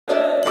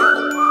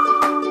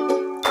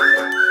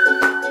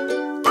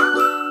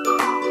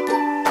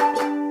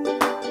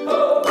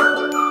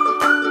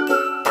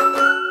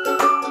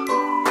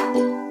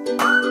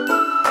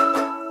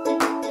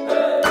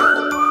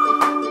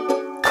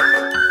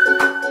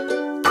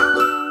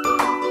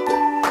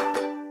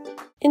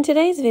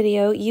today's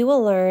video, you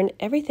will learn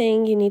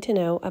everything you need to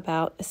know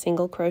about a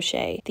single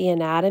crochet, the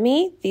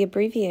anatomy, the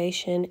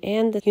abbreviation,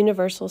 and the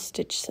universal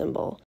stitch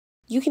symbol.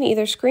 You can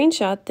either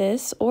screenshot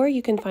this or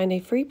you can find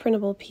a free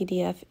printable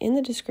PDF in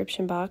the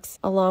description box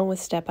along with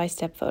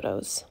step-by-step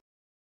photos.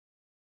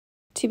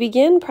 To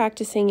begin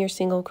practicing your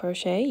single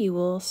crochet, you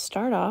will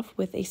start off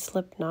with a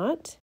slip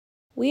knot.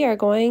 We are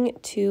going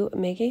to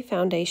make a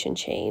foundation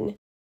chain.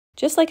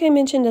 Just like I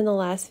mentioned in the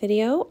last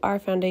video, our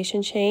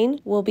foundation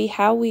chain will be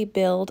how we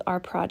build our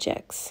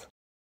projects.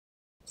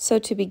 So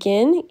to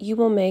begin, you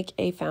will make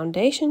a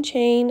foundation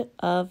chain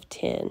of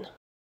 10.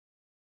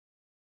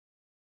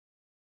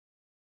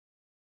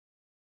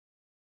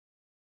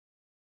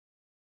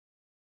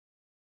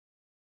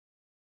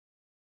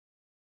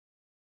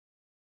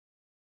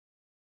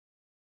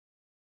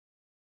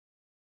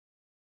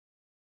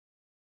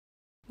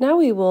 Now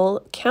we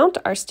will count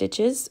our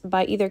stitches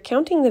by either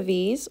counting the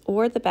V's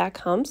or the back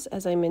humps,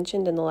 as I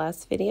mentioned in the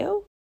last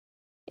video.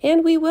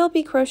 And we will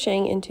be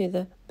crocheting into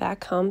the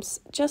back humps,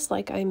 just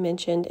like I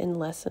mentioned in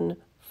lesson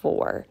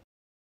 4.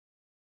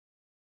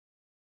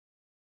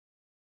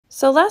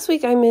 So last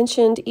week I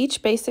mentioned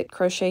each basic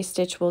crochet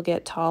stitch will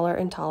get taller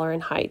and taller in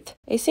height.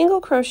 A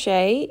single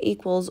crochet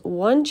equals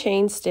 1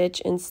 chain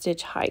stitch in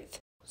stitch height.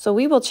 So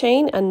we will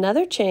chain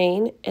another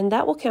chain, and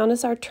that will count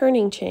as our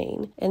turning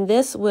chain, and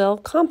this will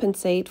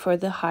compensate for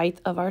the height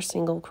of our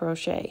single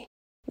crochet.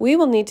 We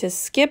will need to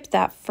skip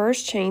that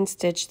first chain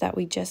stitch that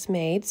we just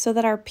made so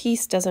that our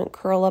piece doesn't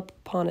curl up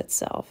upon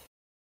itself.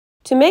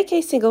 To make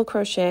a single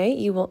crochet,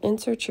 you will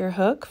insert your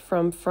hook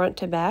from front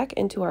to back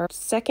into our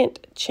second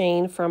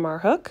chain from our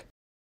hook.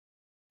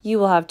 You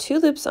will have 2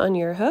 loops on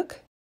your hook,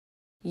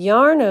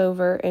 yarn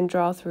over and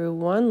draw through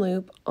 1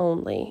 loop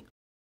only.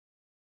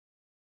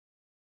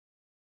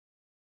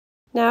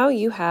 Now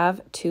you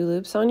have 2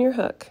 loops on your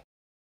hook.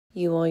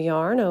 You will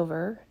yarn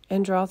over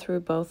and draw through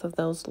both of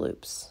those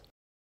loops.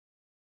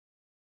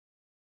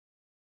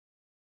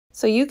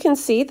 So you can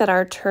see that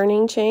our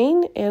turning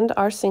chain and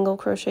our single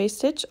crochet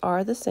stitch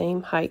are the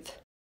same height.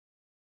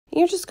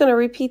 You're just going to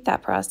repeat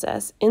that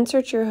process.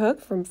 Insert your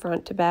hook from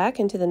front to back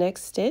into the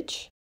next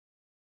stitch.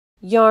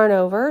 Yarn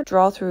over,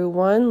 draw through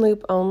 1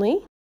 loop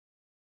only.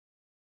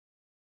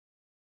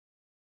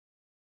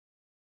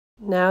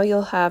 Now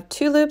you'll have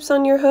 2 loops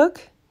on your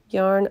hook.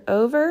 Yarn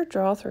over,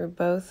 draw through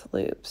both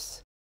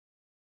loops.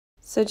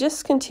 So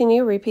just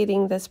continue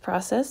repeating this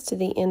process to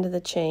the end of the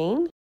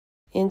chain.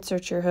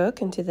 Insert your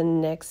hook into the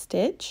next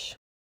stitch.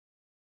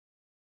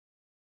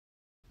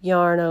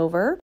 Yarn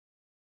over,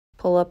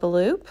 pull up a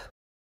loop.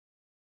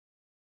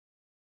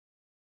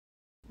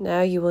 Now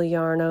you will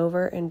yarn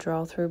over and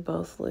draw through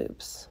both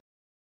loops.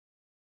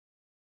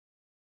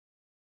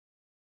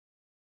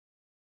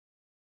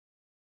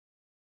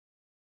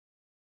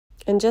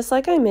 And just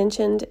like I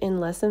mentioned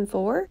in lesson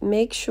 4,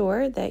 make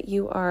sure that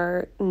you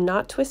are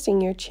not twisting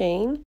your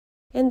chain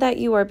and that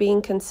you are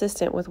being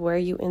consistent with where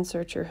you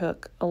insert your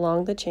hook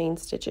along the chain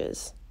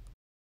stitches.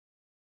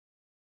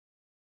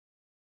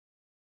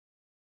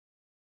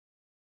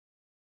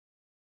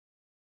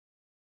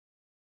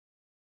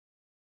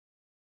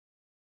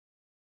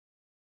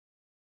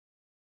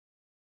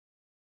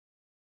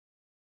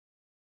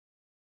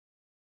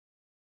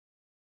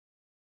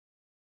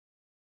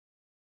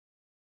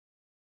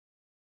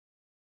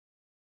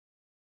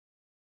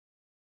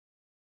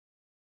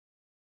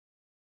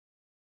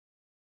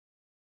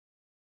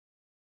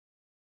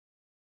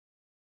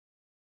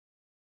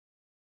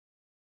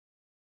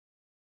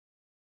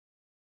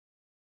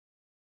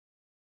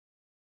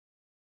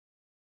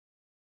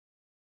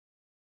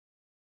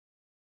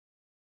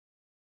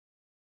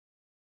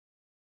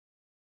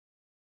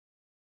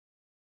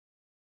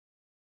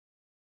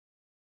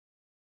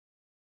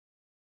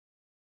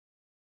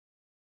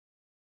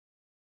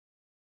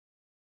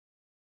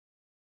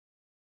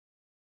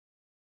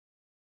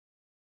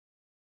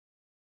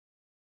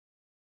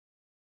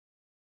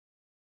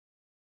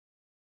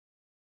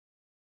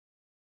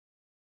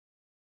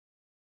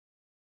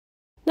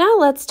 Now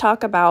let's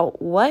talk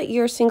about what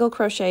your single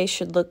crochet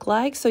should look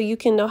like so you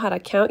can know how to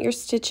count your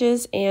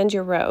stitches and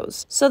your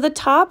rows. So the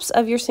tops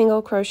of your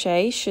single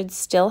crochet should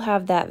still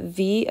have that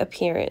V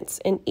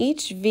appearance, and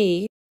each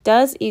V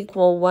does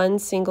equal 1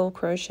 single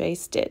crochet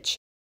stitch.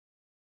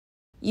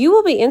 You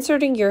will be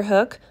inserting your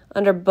hook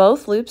under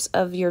both loops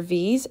of your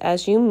V's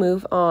as you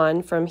move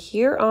on from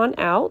here on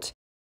out.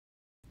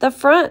 The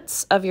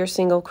fronts of your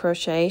single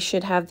crochet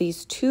should have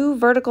these 2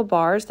 vertical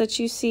bars that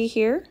you see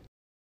here.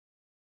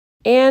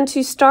 And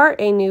to start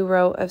a new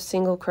row of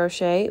single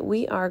crochet,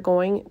 we are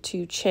going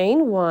to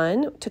chain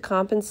 1 to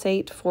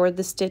compensate for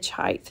the stitch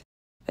height.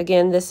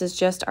 Again, this is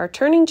just our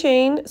turning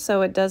chain,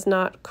 so it does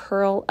not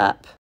curl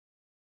up.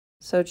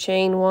 So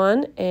chain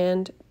 1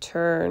 and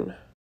turn.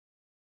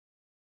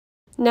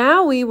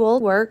 Now we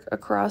will work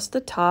across the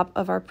top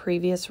of our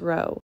previous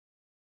row.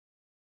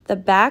 The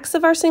backs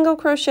of our single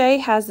crochet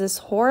has this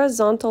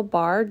horizontal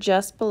bar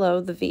just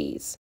below the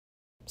V's.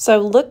 So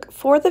look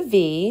for the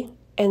V,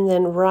 and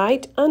then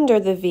right under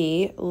the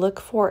V,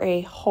 look for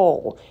a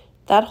hole.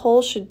 That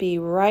hole should be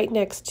right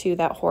next to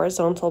that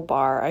horizontal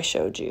bar I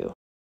showed you.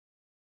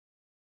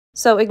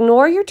 So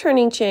ignore your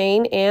turning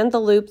chain and the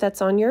loop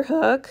that's on your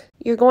hook.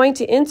 You're going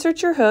to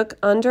insert your hook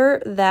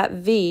under that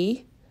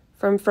V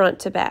from front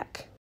to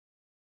back.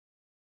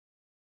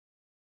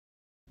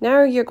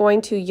 Now you're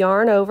going to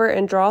yarn over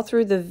and draw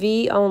through the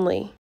V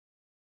only.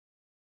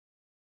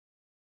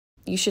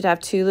 You should have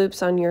 2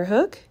 loops on your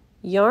hook.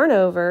 Yarn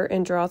over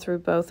and draw through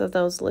both of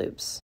those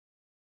loops.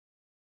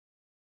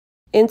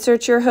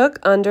 Insert your hook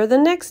under the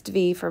next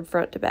V from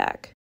front to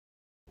back.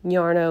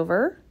 Yarn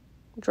over,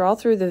 draw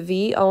through the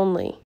V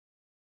only.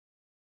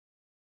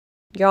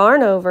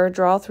 Yarn over,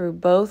 draw through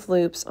both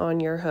loops on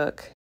your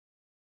hook.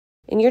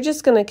 And you're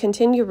just going to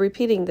continue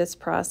repeating this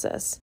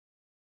process.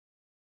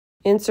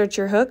 Insert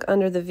your hook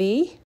under the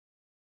V,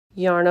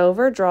 yarn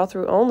over, draw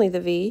through only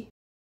the V,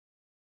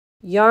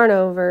 yarn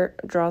over,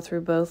 draw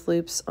through both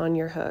loops on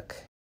your hook.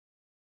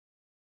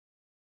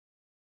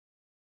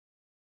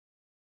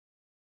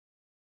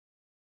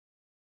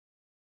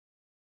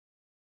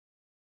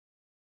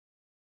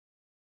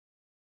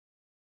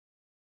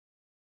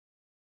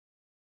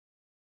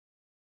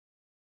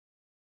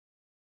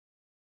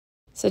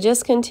 So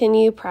just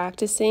continue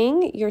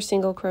practicing your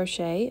single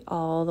crochet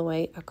all the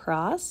way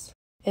across,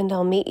 and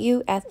I'll meet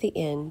you at the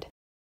end.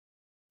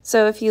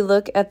 So if you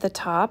look at the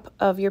top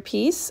of your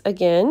piece,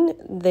 again,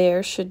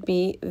 there should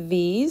be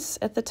V's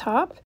at the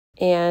top,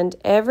 and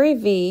every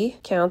V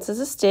counts as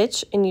a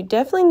stitch, and you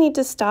definitely need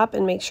to stop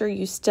and make sure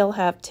you still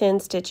have 10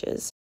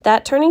 stitches.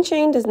 That turning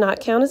chain does not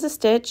count as a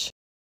stitch.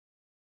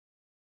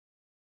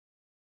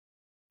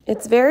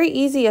 It's very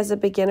easy as a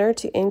beginner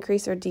to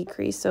increase or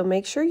decrease, so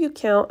make sure you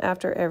count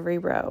after every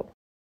row.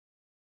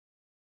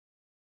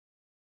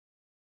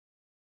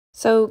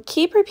 So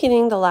keep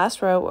repeating the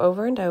last row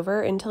over and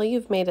over until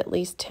you've made at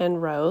least 10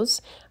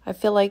 rows. I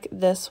feel like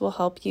this will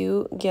help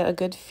you get a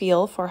good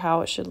feel for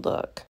how it should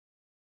look.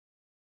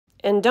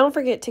 And don't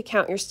forget to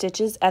count your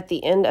stitches at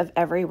the end of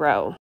every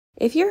row.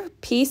 If your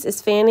piece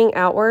is fanning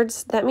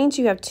outwards, that means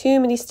you have too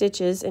many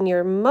stitches and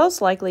you're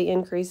most likely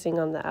increasing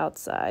on the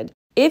outside.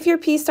 If your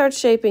piece starts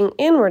shaping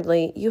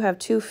inwardly, you have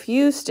too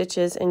few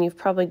stitches and you've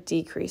probably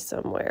decreased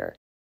somewhere.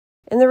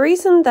 And the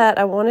reason that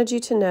I wanted you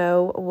to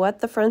know what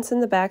the fronts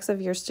and the backs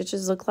of your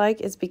stitches look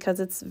like is because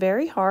it's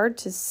very hard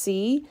to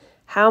see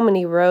how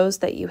many rows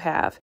that you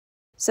have.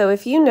 So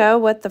if you know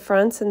what the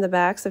fronts and the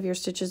backs of your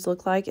stitches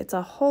look like, it's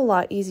a whole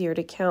lot easier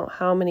to count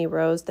how many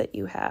rows that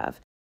you have.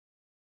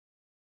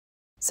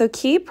 So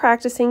keep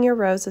practicing your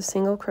rows of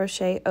single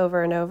crochet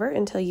over and over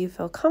until you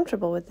feel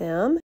comfortable with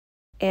them,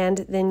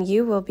 and then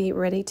you will be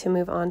ready to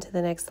move on to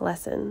the next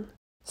lesson.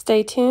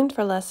 Stay tuned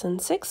for lesson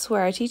 6,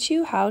 where I teach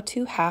you how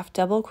to half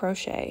double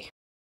crochet.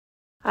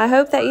 I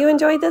hope that you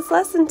enjoyed this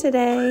lesson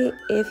today.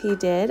 If you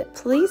did,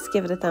 please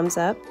give it a thumbs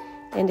up.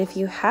 And if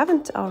you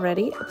haven't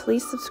already,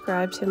 please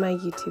subscribe to my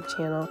YouTube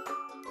channel.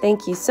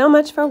 Thank you so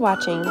much for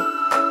watching.